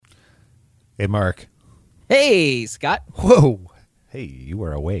Hey, Mark. Hey, Scott. Whoa. Hey, you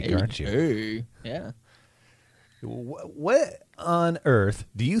are awake, aren't you? Hey. Yeah. What on earth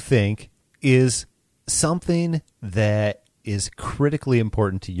do you think is something that is critically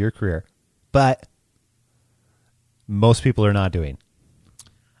important to your career, but most people are not doing?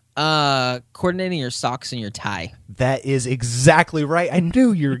 Coordinating your socks and your tie. That is exactly right. I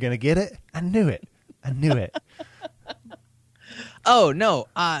knew you were going to get it. I knew it. Oh, no.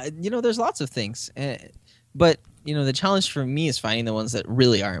 There's lots of things. But, the challenge for me is finding the ones that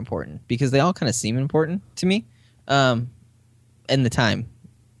really are important because they all kind of seem important to me in the time.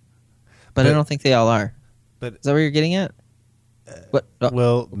 But I don't think they all are. But is that what you're getting at?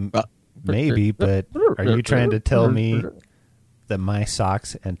 Maybe, but are you trying to tell me that my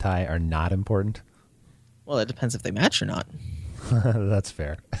socks and tie are not important? Well, it depends if they match or not. That's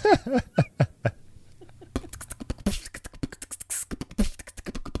fair.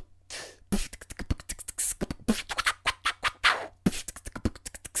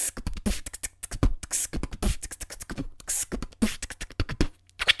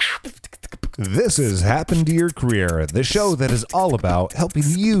 This has Happened to Your Career, the show that is all about helping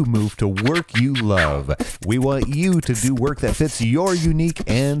you move to work you love. We want you to do work that fits your unique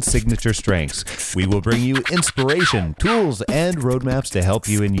and signature strengths. We will bring you inspiration, tools, and roadmaps to help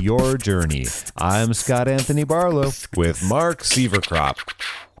you in your journey. I'm Scott Anthony Barlow with Mark Sieverkrop.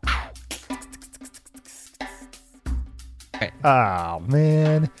 Oh,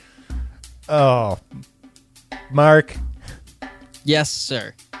 man. Oh, Mark. Yes,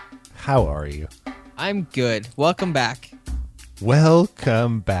 sir. How are you? I'm good. Welcome back.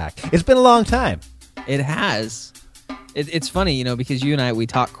 Welcome back. It's been a long time. It has. It's funny, because you and I, we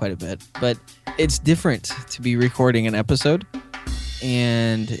talk quite a bit, but it's different to be recording an episode,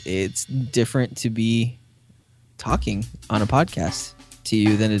 and it's different to be talking on a podcast to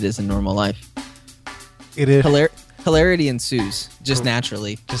you than it is in normal life. It is. Hilarity ensues, just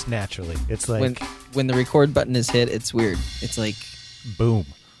naturally. Just naturally. It's like... When the record button is hit, it's weird. It's like... Boom.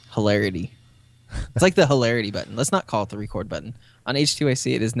 Hilarity. It's like the hilarity button. Let's not call it the record button. On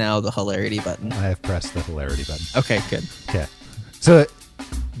H2IC, it is now the hilarity button. I have pressed the hilarity button. Okay, good. Okay. So,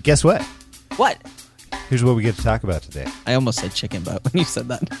 guess what? What? Here's what we get to talk about today. I almost said chicken butt when you said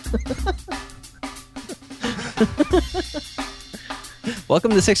that.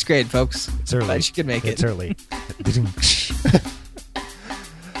 Welcome to 6th grade, folks. It's early. Glad you could make it. It's early.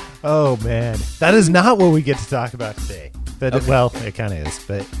 Oh, man. That is not what we get to talk about today. But, okay. Well, it kind of is.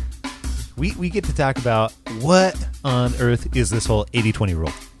 But we get to talk about what on earth is this whole 80-20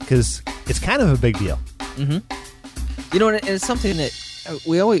 rule. Because it's kind of a big deal. Mm-hmm. And it's something that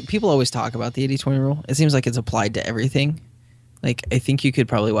people always talk about, the 80-20 rule. It seems like it's applied to everything. Like, I think you could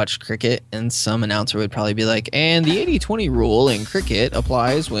probably watch cricket, and some announcer would probably be like, and the 80-20 rule in cricket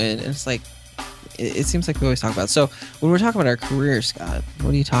applies when... And it's like... It seems like we always talk about it. So when we're talking about our career, Scott,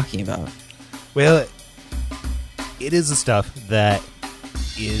 what are you talking about? Well, it is the stuff that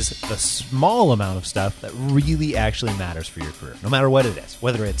is the small amount of stuff that really actually matters for your career, no matter what it is.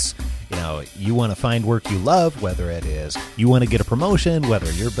 Whether it's, you want to find work you love, whether it is you want to get a promotion,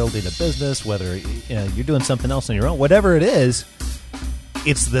 whether you're building a business, whether you're doing something else on your own, whatever it is,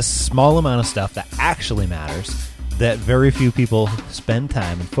 it's this small amount of stuff that actually matters that very few people spend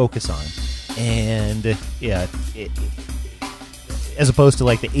time and focus on. And as opposed to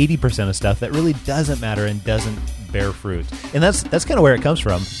like the 80% of stuff that really doesn't matter and doesn't bear fruit. And that's kind of where it comes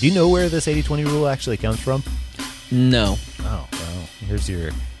from. Do you know where this 80-20 rule actually comes from? No. Oh, well, here's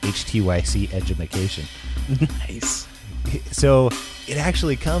your HTYC education. Nice. So it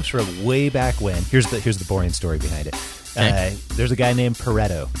actually comes from way back when. Here's the boring story behind it. Okay. There's a guy named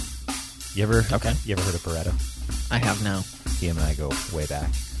Pareto. You ever heard of Pareto? I have now. Him and I go way back.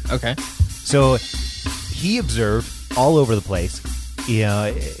 Okay. So he observed all over the place,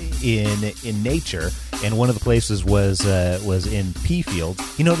 in nature, and one of the places was in pea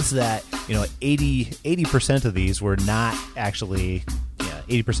fields. He noticed that 80% of these were not actually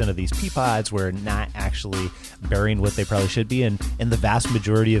 80% of these pea pods were not actually bearing what they probably should be, and the vast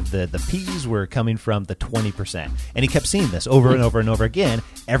majority of the peas were coming from the 20%. And he kept seeing this over and over and over again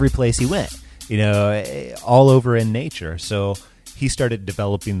every place he went, all over in nature. So he started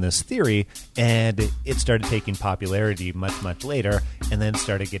developing this theory, and it started taking popularity much, much later, and then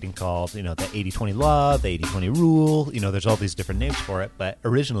started getting called, the 80-20 law, the 80-20 rule. There's all these different names for it, but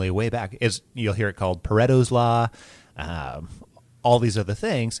originally, way back, you'll hear it called Pareto's law, all these other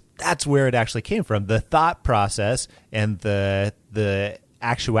things. That's where it actually came from. The thought process and the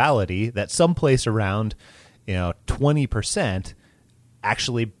actuality that someplace around, 20%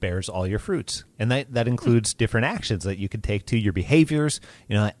 actually bears all your fruits. And that includes different actions that you can take to your behaviors.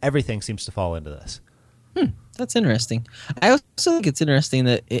 Everything seems to fall into this. That's interesting. I also think it's interesting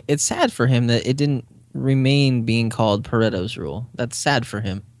that it's sad for him that it didn't remain being called Pareto's rule. That's sad for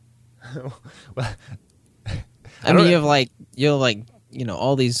him. Well, I mean, you have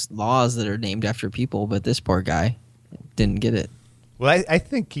all these laws that are named after people, but this poor guy didn't get it. Well, I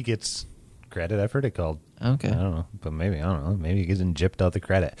think he gets credit. I've heard it called. Okay. I don't know, but maybe, I don't know. Maybe he gets gypped out the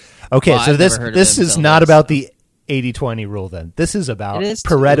credit. Okay, Well, so I've this never heard of this it is until not this, about so. the 80-20 rule then. This is about It is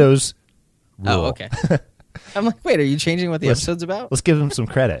Pareto's rule. Oh, okay. I'm like, wait, are you changing what the episode's about? Let's give him some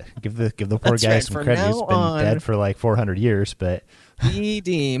credit. Give the poor That's guy right. some From credit. He's now been on- dead for like 400 years, but We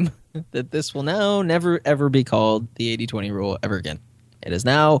deem that this will now never, ever be called the 80-20 rule ever again. It is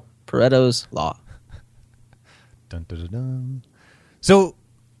now Pareto's law. dun, dun, dun, dun. So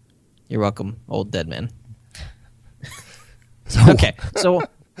You're welcome, old dead man. so Okay, so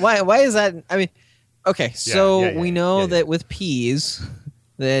why is that? I mean, okay, so yeah, we know yeah. that with peas,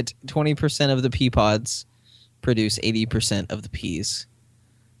 that 20% of the pea pods produce 80% of the peas.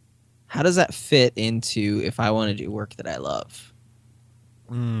 How does that fit into if I want to do work that I love?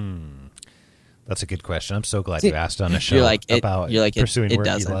 That's a good question. I'm so glad See, you asked on the show You're like, about pursuing it work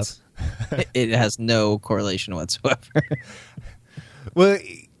doesn't. you love. It has no correlation whatsoever. Well,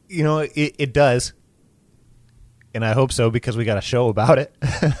 it does, and I hope so because we got a show about it.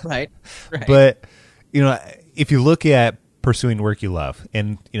 Right. But if you look at pursuing work you love,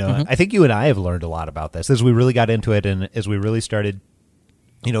 and I think you and I have learned a lot about this as we really got into it, and as we really started,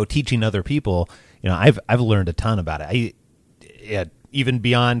 teaching other people. I've learned a ton about it. Even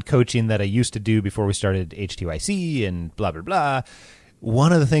beyond coaching that I used to do before we started H2IC and blah blah blah.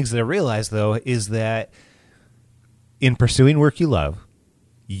 One of the things that I realized though is that in pursuing work you love,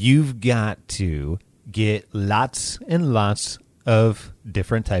 you've got to get lots and lots of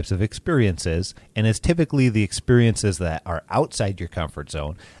different types of experiences, and it's typically the experiences that are outside your comfort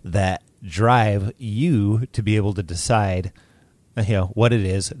zone that drive you to be able to decide what it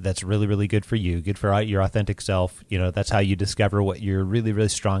is that's really, really good for you, good for your authentic self. That's how you discover what you're really, really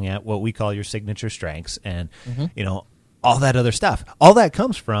strong at, what we call your signature strengths, and all that other stuff. All that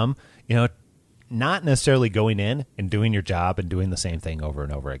comes from not necessarily going in and doing your job and doing the same thing over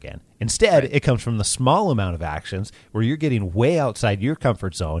and over again. Instead, It comes from the small amount of actions where you're getting way outside your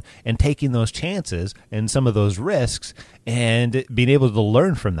comfort zone and taking those chances and some of those risks and being able to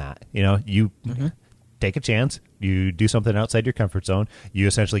learn from that. You take a chance, you do something outside your comfort zone, you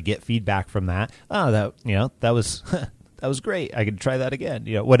essentially get feedback from that. Oh, that was that was great. I could try that again.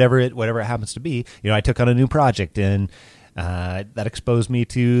 Whatever it happens to be. I took on a new project and that exposed me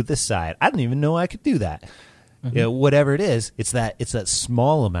to this side. I didn't even know I could do that. Whatever it is, it's that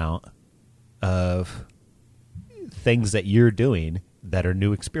small amount of things that you're doing that are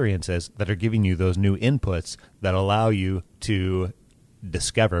new experiences that are giving you those new inputs that allow you to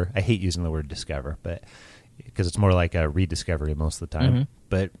discover. I hate using the word discover, but because it's more like a rediscovery most of the time.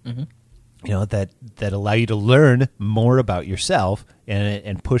 But that allow you to learn more about yourself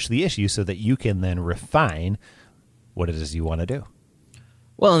and push the issue so that you can then refine what it is you want to do.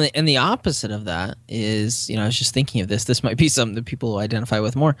 Well, and the opposite of that is, I was just thinking of this. This might be something that people identify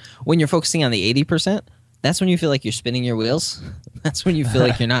with more. When you're focusing on the 80%, that's when you feel like you're spinning your wheels. That's when you feel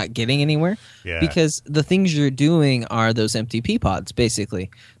like you're not getting anywhere. Yeah. Because the things you're doing are those empty pea pods, basically.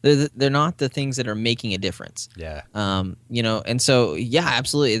 They're not the things that are making a difference. Yeah. And so, yeah,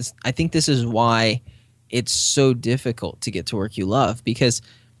 absolutely. I think this is why it's so difficult to get to work you love, because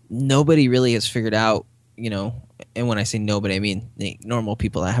nobody really has figured out, and when I say nobody, I mean the normal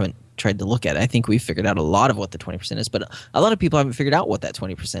people that haven't tried to look at it. I think we've figured out a lot of what the 20% is, but a lot of people haven't figured out what that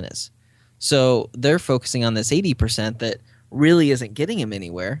 20% is. So they're focusing on this 80% that really isn't getting them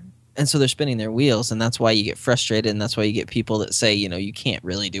anywhere. And so they're spinning their wheels, and that's why you get frustrated, and that's why you get people that say, you can't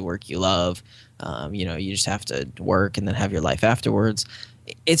really do work you love. You just have to work and then have your life afterwards.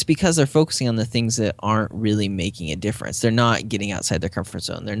 It's because they're focusing on the things that aren't really making a difference. They're not getting outside their comfort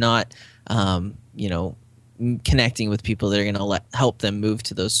zone. They're not, connecting with people that are going to help them move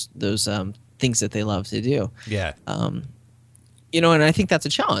to those things that they love to do. Yeah. And I think that's a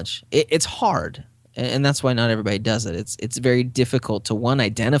challenge. It's hard, and that's why not everybody does it. It's very difficult to, one,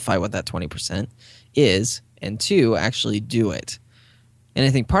 identify what that 20% is, and two, actually do it. And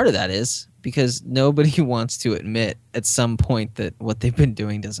I think part of that is because nobody wants to admit at some point that what they've been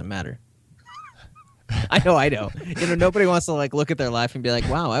doing doesn't matter. I know. Nobody wants to look at their life and be like,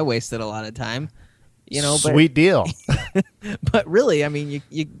 "Wow, I wasted a lot of time." Sweet deal. But really, I mean,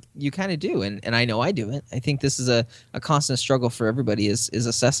 you kind of do, and I know I do it. I think this is a constant struggle for everybody is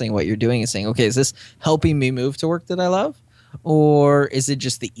assessing what you're doing and saying, okay, is this helping me move to work that I love, or is it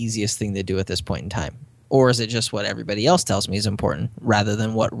just the easiest thing to do at this point in time? Or is it just what everybody else tells me is important rather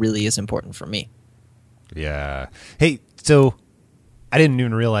than what really is important for me? Yeah. Hey, so I didn't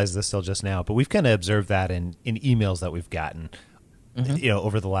even realize this till just now, but we've kind of observed that in emails that we've gotten,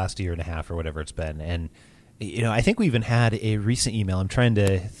 over the last year and a half or whatever it's been. And, I think we even had a recent email. I'm trying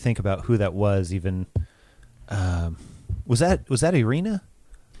to think about who that was even. Was that Irina?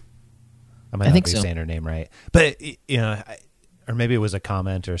 I might not think be so. saying her name right. But, or maybe it was a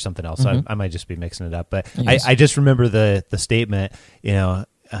comment or something else. I might just be mixing it up. But Yes. I just remember the statement,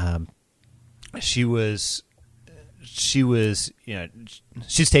 she was,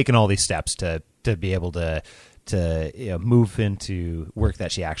 she's taken all these steps to be able to move into work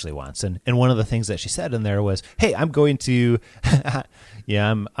that she actually wants. And one of the things that she said in there was, hey, I'm going to,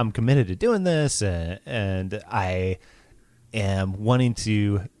 I'm committed to doing this. And I am wanting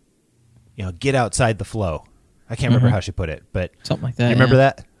to, get outside the flow. I can't remember how she put it, but Something like that. you remember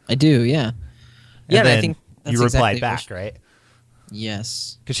that? I do, yeah. And And then I think that's you replied exactly back, what right?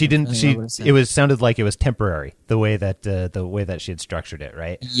 Yes. Because she didn't. I She remember what it said. it was sounded like it was temporary the way that she had structured it,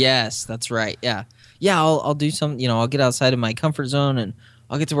 right? Yes, that's right. Yeah. Yeah, I'll do some, I'll get outside of my comfort zone and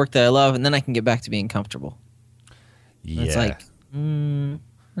I'll get to work that I love and then I can get back to being comfortable. And Yeah. It's like,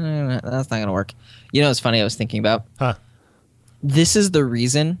 that's not going to work. It's funny I was thinking about? Huh. This is the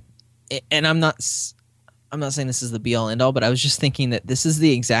reason, and I'm not saying this is the be all end all, but I was just thinking that this is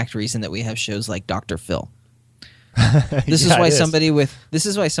the exact reason that we have shows like Dr. Phil. This is Yeah, why it is.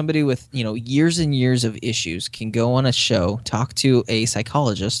 somebody with years and years of issues can go on a show, talk to a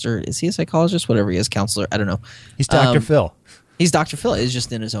psychologist, or is he a psychologist? Whatever he is, counselor. I don't know. He's Dr. Phil. He's Dr. Phil. He's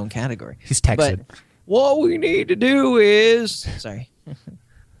just in his own category. He's Texan. But what we need to do is sorry.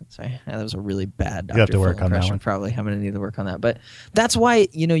 That was a really bad Dr. You have to Phil work on that impression, one. Probably. I'm going to need to work on that. But that's why,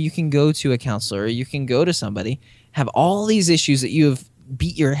 you can go to a counselor, or you can go to somebody, have all these issues that you have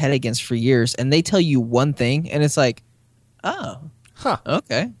beat your head against for years, and they tell you one thing, and it's like, oh, Huh.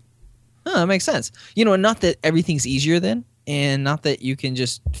 okay. Oh, that makes sense. And not that everything's easier then, and not that you can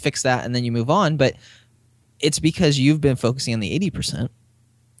just fix that and then you move on, but it's because you've been focusing on the 80%.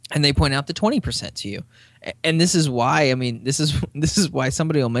 And they point out the 20% to you. And this is why, this is why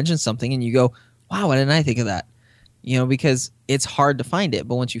somebody will mention something and you go, wow, why didn't I think of that? Because it's hard to find it.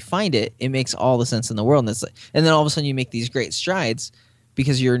 But once you find it, it makes all the sense in the world. And then all of a sudden you make these great strides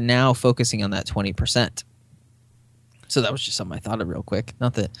because you're now focusing on that 20%. So that was just something I thought of real quick.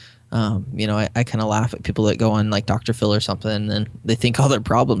 Not that, I kind of laugh at people that go on like Dr. Phil or something and then they think all their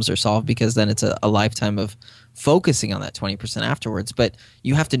problems are solved because then it's a lifetime of focusing on that 20% afterwards. But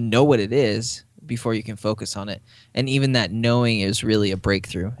you have to know what it is before you can focus on it. And even that knowing is really a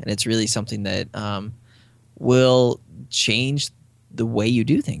breakthrough. And it's really something that will change the way you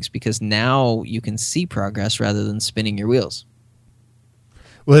do things because now you can see progress rather than spinning your wheels.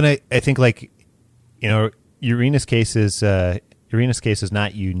 Well, and I think Irina's case is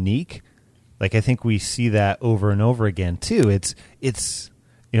not unique. Like I think we see that over and over again too. It's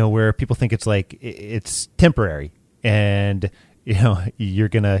where people think it's like it's temporary, and you're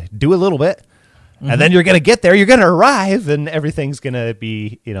gonna do a little bit, and then you're gonna get there. You're gonna arrive, and everything's gonna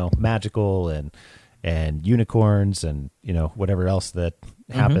be magical and unicorns and whatever else that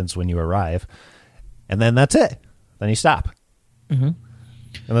happens when you arrive, and then that's it. Then you stop, and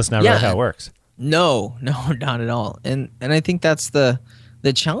that's not really how it works. No, not at all. And I think that's the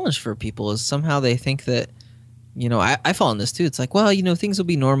challenge for people is somehow they think that, I fall in this too. It's like, well, things will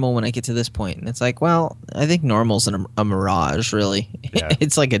be normal when I get to this point. And it's like, well, I think normal's a mirage, really. Yeah.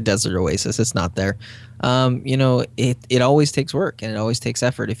 It's like a desert oasis. It's not there. It always takes work and it always takes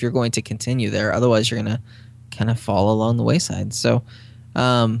effort if you're going to continue there. Otherwise, you're going to kind of fall along the wayside. So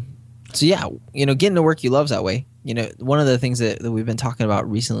yeah, getting to work you love's that way. One of the things that we've been talking about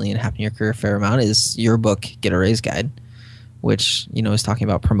recently in Happening Your Career a fair amount is your book, Get a Raise Guide, which, is talking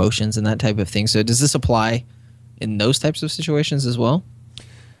about promotions and that type of thing. So does this apply in those types of situations as well?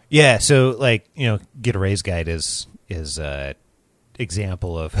 Yeah. So Get a Raise Guide is a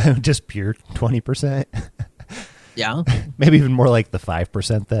example of just pure 20%. Yeah. Maybe even more like the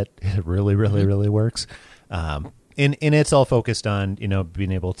 5% that really, really, really works. And it's all focused on,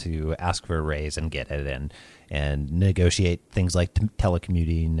 being able to ask for a raise and get it and negotiate things like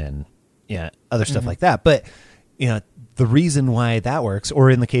telecommuting and other stuff like that. But, the reason why that works, or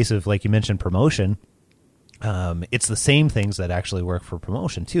in the case of, like you mentioned, promotion, it's the same things that actually work for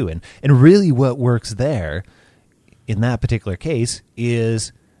promotion too. And really what works there in that particular case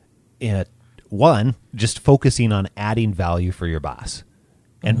is, one, just focusing on adding value for your boss.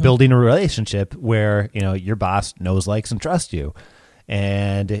 And building a relationship where, your boss knows, likes, and trusts you.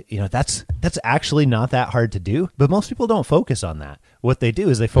 And that's actually not that hard to do, but most people don't focus on that. What they do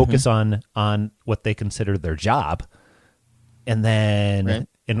is they focus on what they consider their job, and then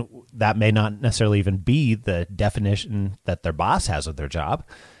and that may not necessarily even be the definition that their boss has of their job,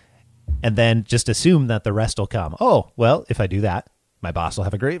 and then just assume that the rest will come. Oh, well, if I do that, my boss will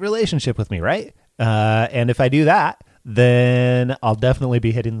have a great relationship with me, right? And if I do that, then I'll definitely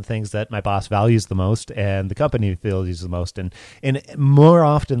be hitting the things that my boss values the most and the company values the most. And more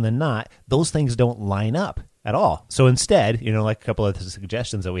often than not, those things don't line up at all. So instead, like a couple of the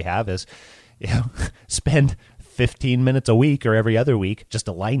suggestions that we have is, spend 15 minutes a week or every other week just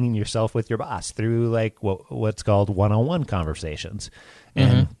aligning yourself with your boss through like what's called one-on-one conversations.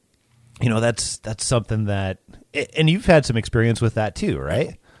 And, that's something that, and you've had some experience with that too,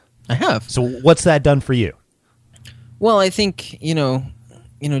 right? I have. So what's that done for you? Well, I think,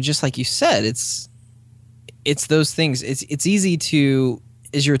 just like you said, it's those things. It's easy to,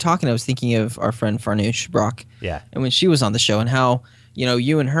 as you were talking, I was thinking of our friend Farnoosh Brock. Yeah. And when she was on the show and how,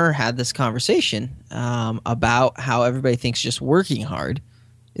 you and her had this conversation about how everybody thinks just working hard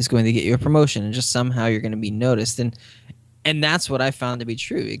is going to get you a promotion and just somehow you're going to be noticed. And that's what I found to be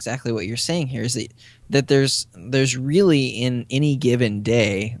true. Exactly what you're saying here is that there's really in any given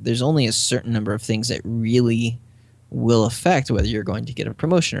day, there's only a certain number of things that really will affect whether you're going to get a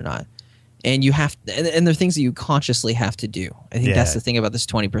promotion or not. And you have to, and they're things that you consciously have to do. I think that's the thing about this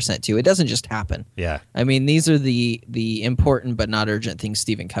 20% too. It doesn't just happen. Yeah. I mean, these are the important but not urgent things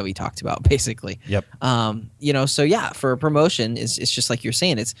Stephen Covey talked about, basically. Yep. So yeah, for a promotion, it's just like you're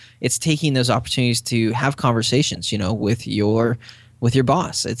saying, it's taking those opportunities to have conversations, with your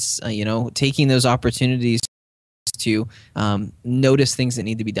boss. It's taking those opportunities to notice things that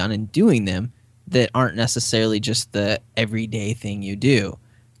need to be done and doing them that aren't necessarily just the everyday thing you do.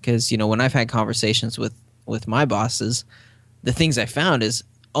 Because, when I've had conversations with my bosses, the things I found is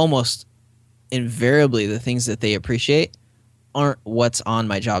almost invariably the things that they appreciate aren't what's on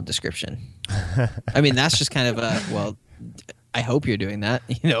my job description. I mean, that's just kind of well, I hope you're doing that,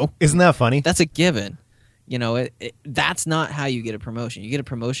 Isn't that funny? That's a given. That's not how you get a promotion. You get a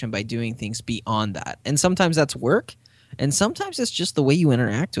promotion by doing things beyond that. And sometimes that's work. And sometimes it's just the way you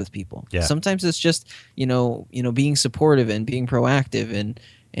interact with people. Yeah. Sometimes it's just, being supportive and being proactive and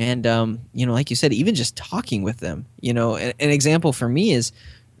like you said, even just talking with them. An example for me is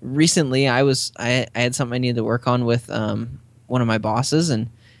recently I had something I needed to work on with one of my bosses, and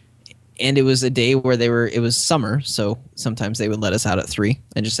it was a day where it was summer, so sometimes they would let us out at 3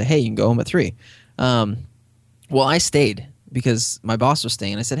 and just say, hey, you can go home at 3. Well, I stayed because my boss was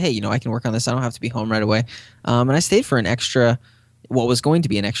staying. I said, hey, I can work on this. I don't have to be home right away. And I stayed for what was going to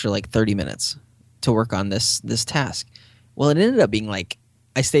be an extra like 30 minutes to work on this task. Well, it ended up being like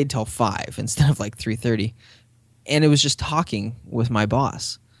I stayed till 5 instead of like 3:30, and it was just talking with my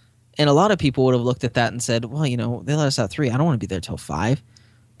boss. And a lot of people would have looked at that and said, well, they let us out 3. I don't want to be there till 5.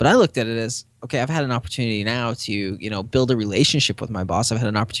 But I looked at it as, okay, I've had an opportunity now to, build a relationship with my boss. I've had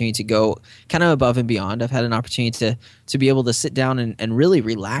an opportunity to go kind of above and beyond. I've had an opportunity to be able to sit down and really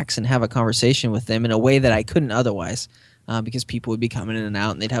relax and have a conversation with them in a way that I couldn't otherwise, because people would be coming in and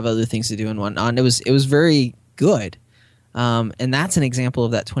out and they'd have other things to do and whatnot. And it was very good. And that's an example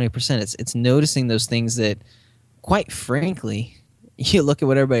of that 20%. It's noticing those things that, quite frankly, you look at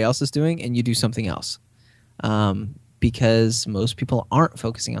what everybody else is doing and you do something else. Because most people aren't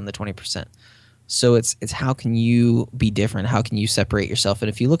focusing on the 20%. So it's how can you be different? How can you separate yourself? And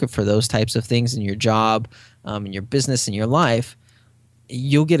if you look for those types of things in your job, in your business, in your life,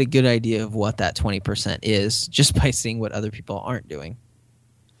 you'll get a good idea of what that 20% is just by seeing what other people aren't doing.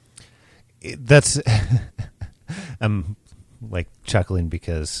 That's I'm like chuckling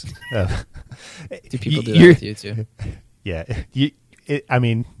because do people do that with you too? Yeah,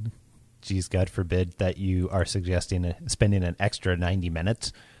 geez, God forbid that you are suggesting spending an extra 90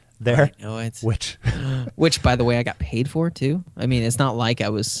 minutes there. I know which, by the way, I got paid for too. I mean, it's not like I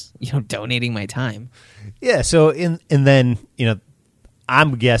was, donating my time. Yeah. So and then,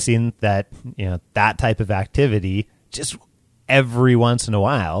 I'm guessing that, that type of activity just every once in a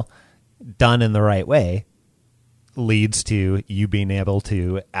while done in the right way leads to you being able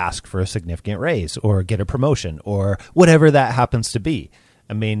to ask for a significant raise or get a promotion or whatever that happens to be.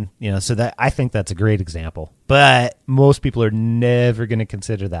 I mean, so that I think that's a great example, but most people are never going to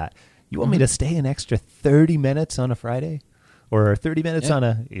consider that. You want me to stay an extra 30 minutes on a Friday or 30 minutes on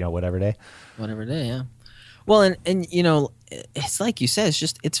a, whatever day? Whatever day, yeah. Well, and it's like you said,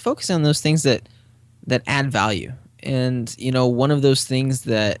 it's focusing on those things that add value. And, one of those things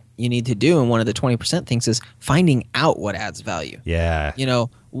that you need to do, and one of the 20% things, is finding out what adds value. Yeah.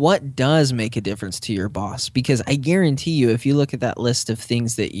 What does make a difference to your boss? Because I guarantee you, if you look at that list of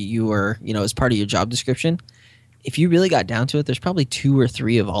things that you are, as part of your job description, if you really got down to it, there's probably 2 or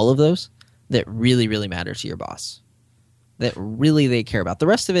 3 of all of those that really, really matter to your boss, that really they care about. The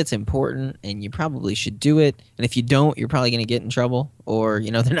rest of it's important, and you probably should do it. And if you don't, you're probably going to get in trouble, or,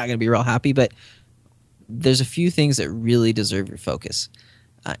 they're not going to be real happy. But there's a few things that really deserve your focus.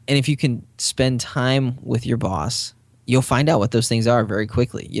 And if you can spend time with your boss, you'll find out what those things are very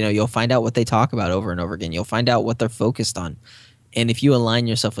quickly. You'll find out what they talk about over and over again. You'll find out what they're focused on. And if you align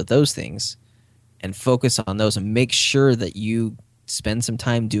yourself with those things and focus on those and make sure that you spend some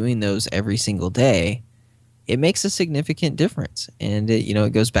time doing those every single day, it makes a significant difference. And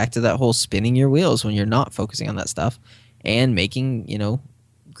it goes back to that whole spinning your wheels when you're not focusing on that stuff, and making,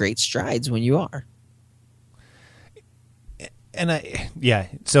 great strides when you are. And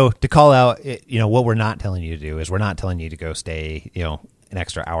so to call out, what we're not telling you to do is we're not telling you to go stay, an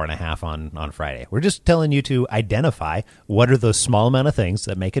extra hour and a half on Friday. We're just telling you to identify what are those small amount of things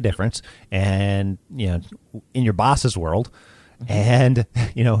that make a difference, and, in your boss's world, and,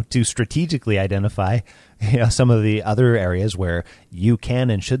 to strategically identify, some of the other areas where you can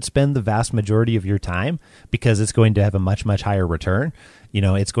and should spend the vast majority of your time, because it's going to have a much, much higher return.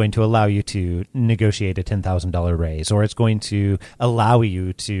 It's going to allow you to negotiate a $10,000 raise, or it's going to allow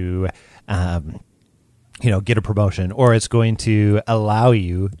you to, get a promotion, or it's going to allow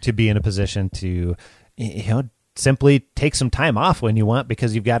you to be in a position to, simply take some time off when you want,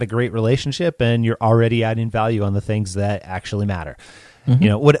 because you've got a great relationship and you're already adding value on the things that actually matter.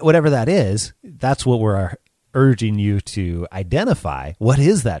 Mm-hmm. Whatever that is, that's what we're urging you to identify. What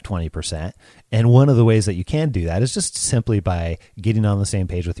is that 20%? And one of the ways that you can do that is just simply by getting on the same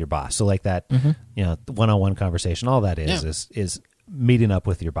page with your boss. So like that, one-on-one conversation, all that is meeting up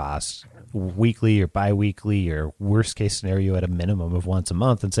with your boss weekly or bi-weekly, or worst case scenario at a minimum of once a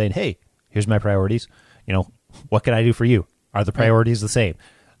month, and saying, hey, here's my priorities. What can I do for you? Are the priorities the same?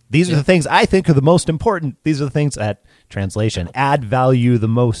 These are the things I think are the most important. These are the things that, translation, add value the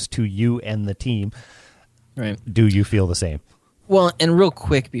most to you and the team. Right. Do you feel the same? Well, and real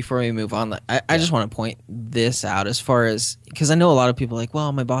quick before we move on, I just want to point this out, as far as, because I know a lot of people are like,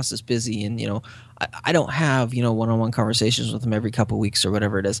 well, my boss is busy, and I don't have one-on-one conversations with him every couple weeks or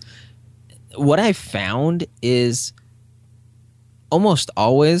whatever it is. What I found is almost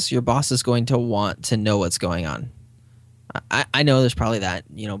always your boss is going to want to know what's going on. I know there's probably that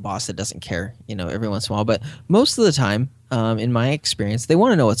boss that doesn't care every once in a while, but most of the time, in my experience, they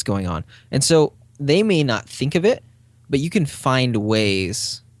want to know what's going on, and so they may not think of it, but you can find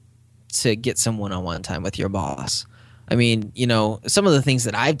ways to get some one-on-one time with your boss. I mean, some of the things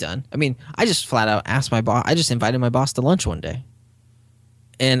that I've done. I mean, I just flat out asked my boss. I just invited my boss to lunch one day.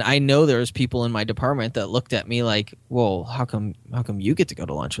 And I know there's people in my department that looked at me like, "Well, how come you get to go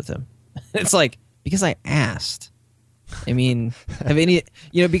to lunch with him?" It's like, because I asked. I mean,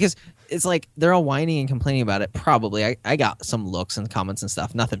 because it's like they're all whining and complaining about it. Probably, I got some looks and comments and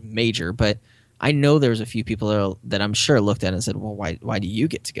stuff, nothing major, but I know there's a few people that I'm sure looked at it and said, "Well, why do you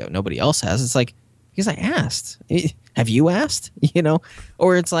get to go? Nobody else has." It's like, because I asked. Have you asked?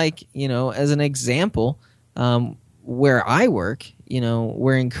 Or it's like, as an example, where I work,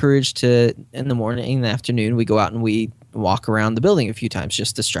 we're encouraged to, in the morning, in the afternoon, we go out and we walk around the building a few times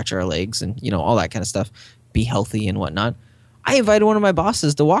just to stretch our legs and, all that kind of stuff, be healthy and whatnot. I invited one of my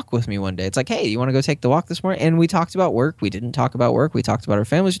bosses to walk with me one day. It's like, hey, you want to go take the walk this morning? And we talked about work. We didn't talk about work. We talked about our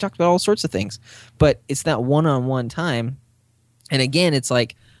families. We talked about all sorts of things. But it's that one-on-one time. And again, it's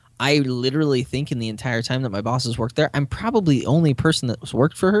like, I literally think in the entire time that my boss has worked there, I'm probably the only person that's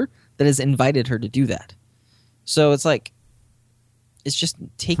worked for her that has invited her to do that. So it's like, it's just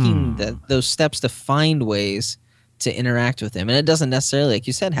taking those steps to find ways to interact with him. And it doesn't necessarily, like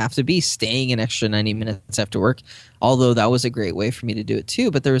you said, have to be staying an extra 90 minutes after work, although that was a great way for me to do it too.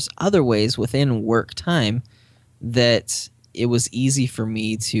 But there's other ways within work time that it was easy for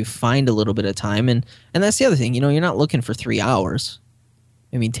me to find a little bit of time. And that's the other thing, you're not looking for 3 hours.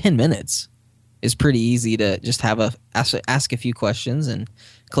 I mean, 10 minutes is pretty easy to just have ask a few questions and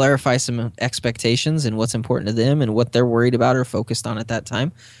clarify some expectations and what's important to them and what they're worried about or focused on at that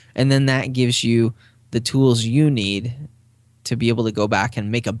time. And then that gives you the tools you need to be able to go back and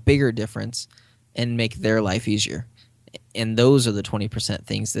make a bigger difference and make their life easier. And those are the 20%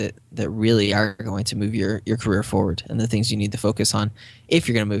 things that really are going to move your career forward, and the things you need to focus on if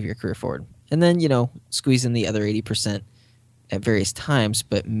you're going to move your career forward. And then, squeeze in the other 80% at various times,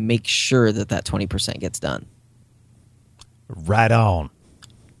 but make sure that 20% gets done. Right on.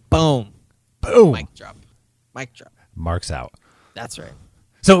 Boom. Boom. Mic drop. Mic drop. Mark's out. That's right.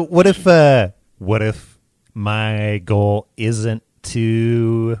 So what if my goal isn't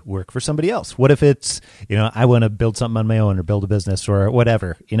to work for somebody else? What if it's, I want to build something on my own or build a business or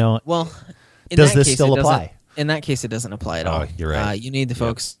whatever, Well, does this still apply? In that case, it doesn't apply at all. Oh, you're right. You need to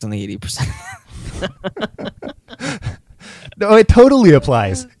focus on the 80%. No, it totally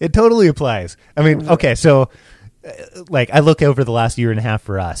applies. It totally applies. I mean, okay, so I look over the last year and a half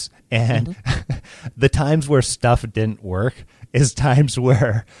for us, and the times where stuff didn't work is times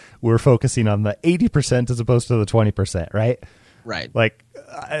where we're focusing on the 80% as opposed to the 20%, right? Right.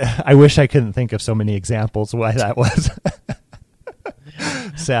 I wish I couldn't think of so many examples why that was.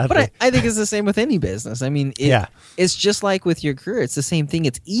 Sadly. But I think it's the same with any business. I mean, it's just like with your career. It's the same thing.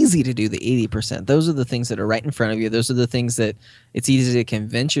 It's easy to do the 80%. Those are the things that are right in front of you. Those are the things that it's easy to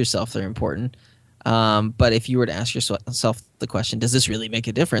convince yourself they're important. But if you were to ask yourself the question, does this really make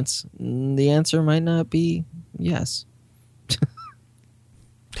a difference? The answer might not be yes.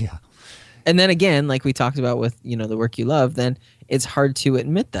 Yeah. And then again, like we talked about with, the work you love, then it's hard to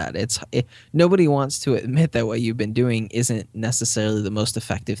admit that. Nobody wants to admit that what you've been doing isn't necessarily the most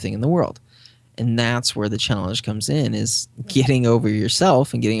effective thing in the world. And that's where the challenge comes in, is getting over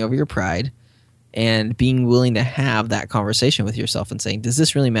yourself and getting over your pride and being willing to have that conversation with yourself and saying, does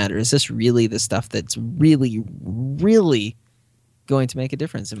this really matter? Is this really the stuff that's really, really going to make a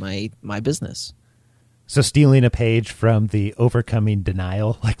difference in my business? So stealing a page from the Overcoming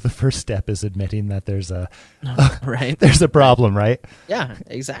Denial, the first step is admitting that there's a right. There's a problem, right? Yeah,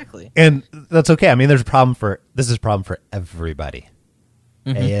 exactly. And that's okay. I mean, this is a problem for everybody.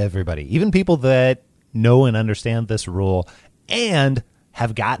 Mm-hmm. Everybody. Even people that know and understand this rule and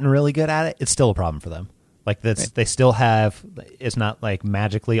have gotten really good at it, it's still a problem for them. That's, they still have, it's not like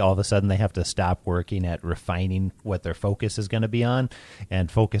magically all of a sudden they have to stop working at refining what their focus is going to be on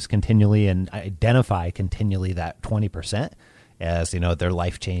and focus continually and identify continually that 20% as, their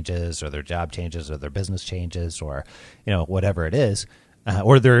life changes or their job changes or their business changes or, whatever it is,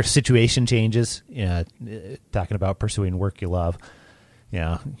 or their situation changes, talking about pursuing work you love,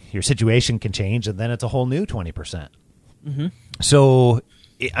 your situation can change and then it's a whole new 20%. Mm-hmm. So,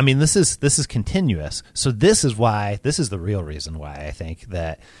 I mean, this is continuous. So this is the real reason why I think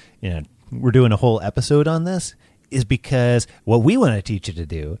that, we're doing a whole episode on this, is because what we want to teach you to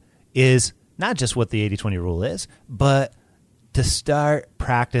do is not just what the 80-20 rule is, but to start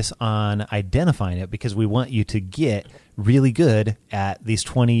practice on identifying it, because we want you to get really good at these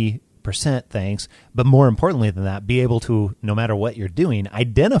 20% things, but more importantly than that, be able to, no matter what you're doing,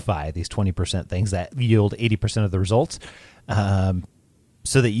 identify these 20% things that yield 80% of the results,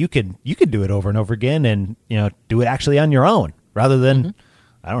 so that you can do it over and over again and, do it actually on your own rather than,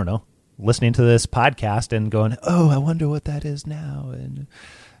 I don't know, listening to this podcast and going, oh, I wonder what that is now. And,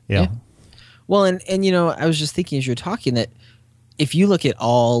 Yeah. Well, and I was just thinking as you're talking that if you look at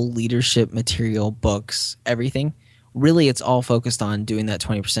all leadership material, books, everything, really it's all focused on doing that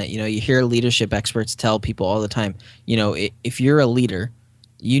 20%. You hear leadership experts tell people all the time, if you're a leader,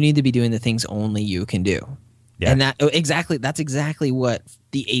 you need to be doing the things only you can do. Yeah. And that's exactly what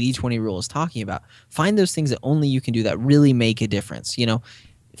the 80-20 rule is talking about. Find those things that only you can do that really make a difference.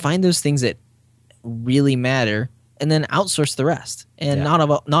 Find those things that really matter and then outsource the rest. And not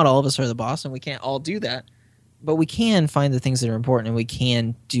all of us are the boss and we can't all do that, but we can find the things that are important and we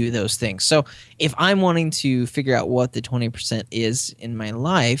can do those things. So if I'm wanting to figure out what the 20% is in my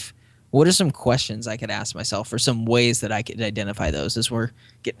life, what are some questions I could ask myself or some ways that I could identify those as we're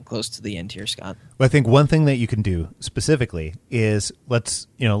getting close to the end here, Scott? Well, I think one thing that you can do specifically is let's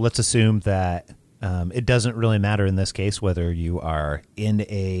assume that it doesn't really matter in this case whether you are in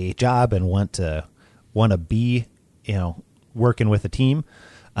a job and want to be, working with a team,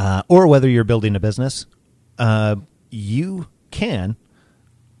 or whether you're building a business. You can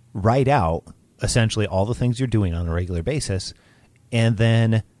write out essentially all the things you're doing on a regular basis and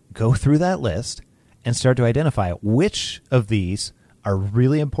then go through that list and start to identify which of these are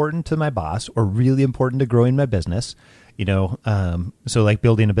really important to my boss or really important to growing my business. So like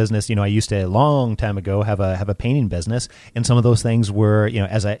building a business, I used to a long time ago have a painting business, and some of those things were,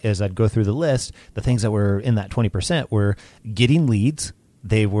 as I'd go through the list, the things that were in that 20% were getting leads.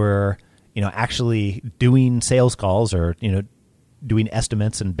 They were, actually doing sales calls or, doing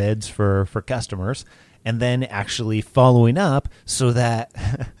estimates and bids for customers, and then actually following up so that,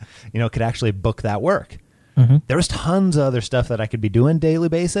 could actually book that work. Mm-hmm. There was tons of other stuff that I could be doing daily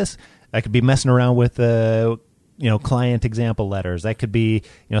basis. I could be messing around with, client example letters. I could be,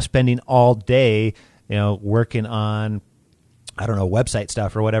 spending all day, working on, I don't know, website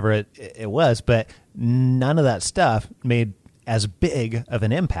stuff or whatever it was, but none of that stuff made as big of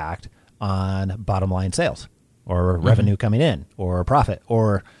an impact on bottom line sales. or revenue coming in, or profit,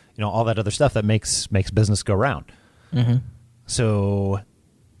 or all that other stuff that makes business go round. Mm-hmm. So,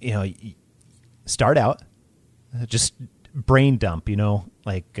 start out, just brain dump,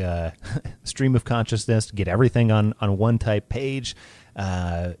 like stream of consciousness, get everything on one type page,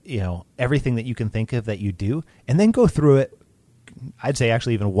 everything that you can think of that you do, and then go through it. I'd say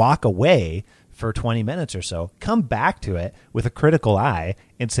actually even walk away for 20 minutes or so, come back to it with a critical eye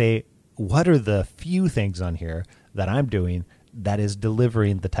and say, what are the few things on here that I'm doing that is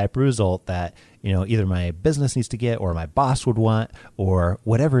delivering the type of result that, either my business needs to get or my boss would want, or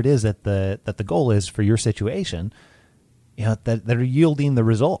whatever it is that the goal is for your situation, that are yielding the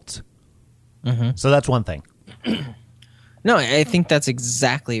results. Mm-hmm. So that's one thing. No, I think that's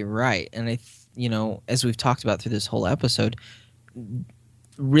exactly right. And as we've talked about through this whole episode,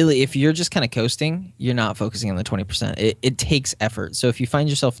 really, if you're just kind of coasting, you're not focusing on the 20%. It takes effort. So if you find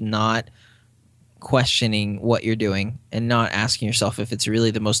yourself not questioning what you're doing and not asking yourself if it's really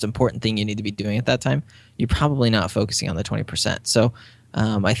the most important thing you need to be doing at that time, you're probably not focusing on the 20%. So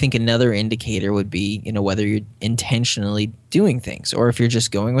I think another indicator would be, whether you're intentionally doing things or if you're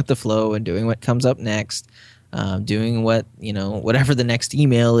just going with the flow and doing what comes up next, doing what, whatever the next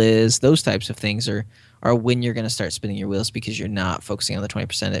email is. Those types of things are when you're going to start spinning your wheels because you're not focusing on the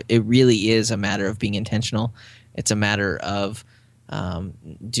 20%. It really is a matter of being intentional. It's a matter of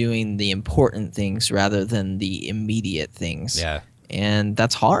doing the important things rather than the immediate things. Yeah. And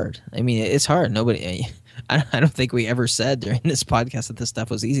that's hard. I mean, it's hard. I don't think we ever said during this podcast that this stuff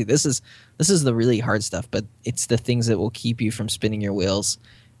was easy. This is the really hard stuff, but it's the things that will keep you from spinning your wheels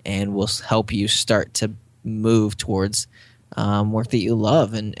and will help you start to move towards work that you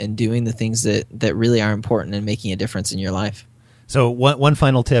love and doing the things that really are important and making a difference in your life. So one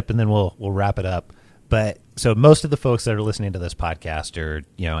final tip, and then we'll wrap it up. But so most of the folks that are listening to this podcast are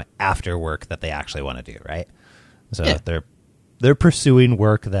after work that they actually want to do, right? So they're pursuing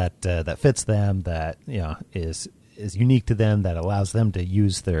work that fits them, that is unique to them, that allows them to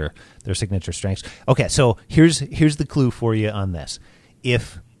use their signature strengths. Okay, so here's the clue for you on this.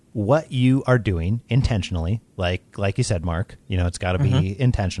 If what you are doing intentionally, like you said, Mark, it's got to be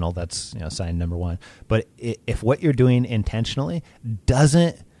intentional. That's sign number one. But if what you're doing intentionally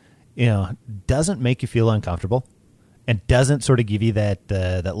doesn't make you feel uncomfortable, and doesn't sort of give you that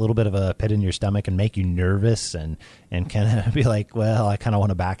little bit of a pit in your stomach and make you nervous and kind of be like, well, I kind of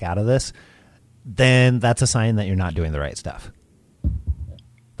want to back out of this, then that's a sign that you're not doing the right stuff.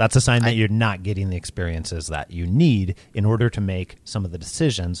 That's a sign that you're not getting the experiences that you need in order to make some of the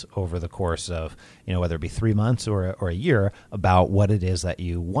decisions over the course of, whether it be 3 months or a year, about what it is that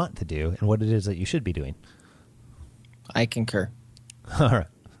you want to do and what it is that you should be doing. I concur. All right.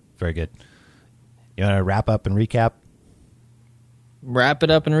 Very good. You want to wrap up and recap? Wrap it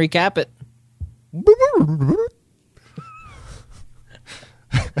up and recap it.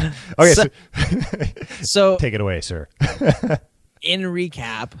 Okay. So take it away, sir. In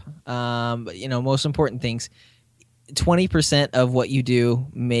recap, most important things, 20% of what you do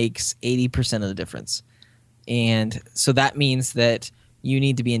makes 80% of the difference. And so that means that you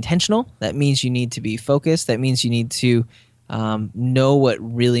need to be intentional. That means you need to be focused. That means you need to know what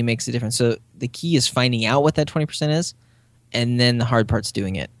really makes a difference. So the key is finding out what that 20% is, and then the hard part's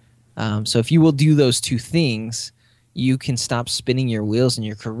doing it. So if you will do those two things, you can stop spinning your wheels in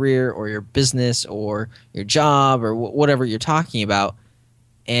your career or your business or your job or whatever you're talking about,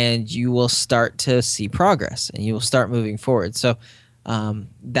 and you will start to see progress and you will start moving forward. So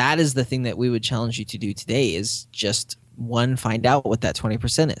that is the thing that we would challenge you to do today, is just find out what that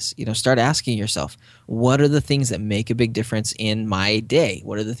 20% is. Start asking yourself, what are the things that make a big difference in my day?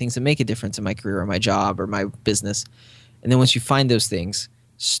 What are the things that make a difference in my career or my job or my business? And then once you find those things,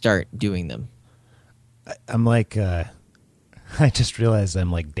 start doing them. I'm like, I just realized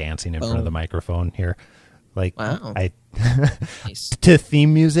I'm like dancing in front of the microphone here. Like, wow. Nice. To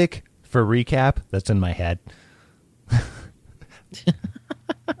theme music for recap, that's in my head. I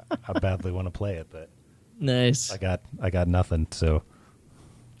badly want to play it, but nice. I got nothing. So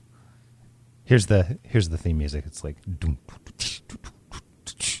here's the theme music. It's like,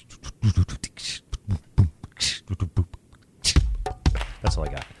 that's all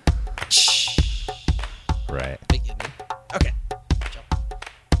I got. Right. Okay.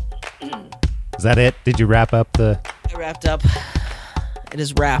 Is that it? Did you wrap up I wrapped up. It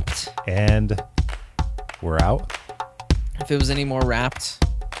is wrapped. And we're out? If it was any more wrapped,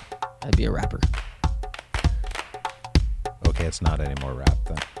 I'd be a rapper. Okay, it's not any more wrapped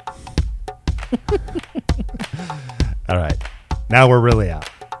then. All right. Now we're really out.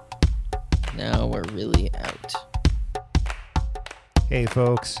 Now we're really out. Hey,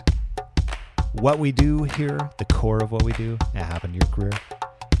 folks. What we do here, the core of what we do at Happen to Your Career,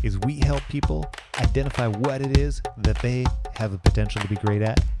 is we help people identify what it is that they have the potential to be great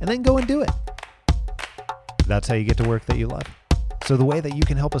at, and then go and do it. That's how you get to work that you love. So the way that you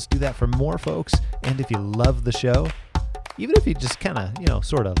can help us do that for more folks, and if you love the show, even if you just kind of,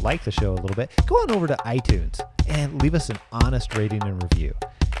 sort of like the show a little bit, go on over to iTunes and leave us an honest rating and review.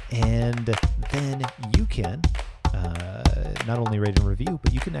 And then you can not only rate and review,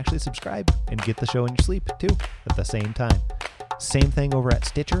 but you can actually subscribe and get the show in your sleep too at the same time. Same thing over at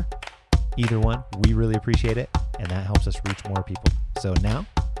Stitcher. Either one, we really appreciate it, and that helps us reach more people. So now,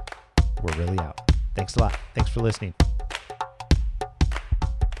 we're really out. Thanks a lot. Thanks for listening.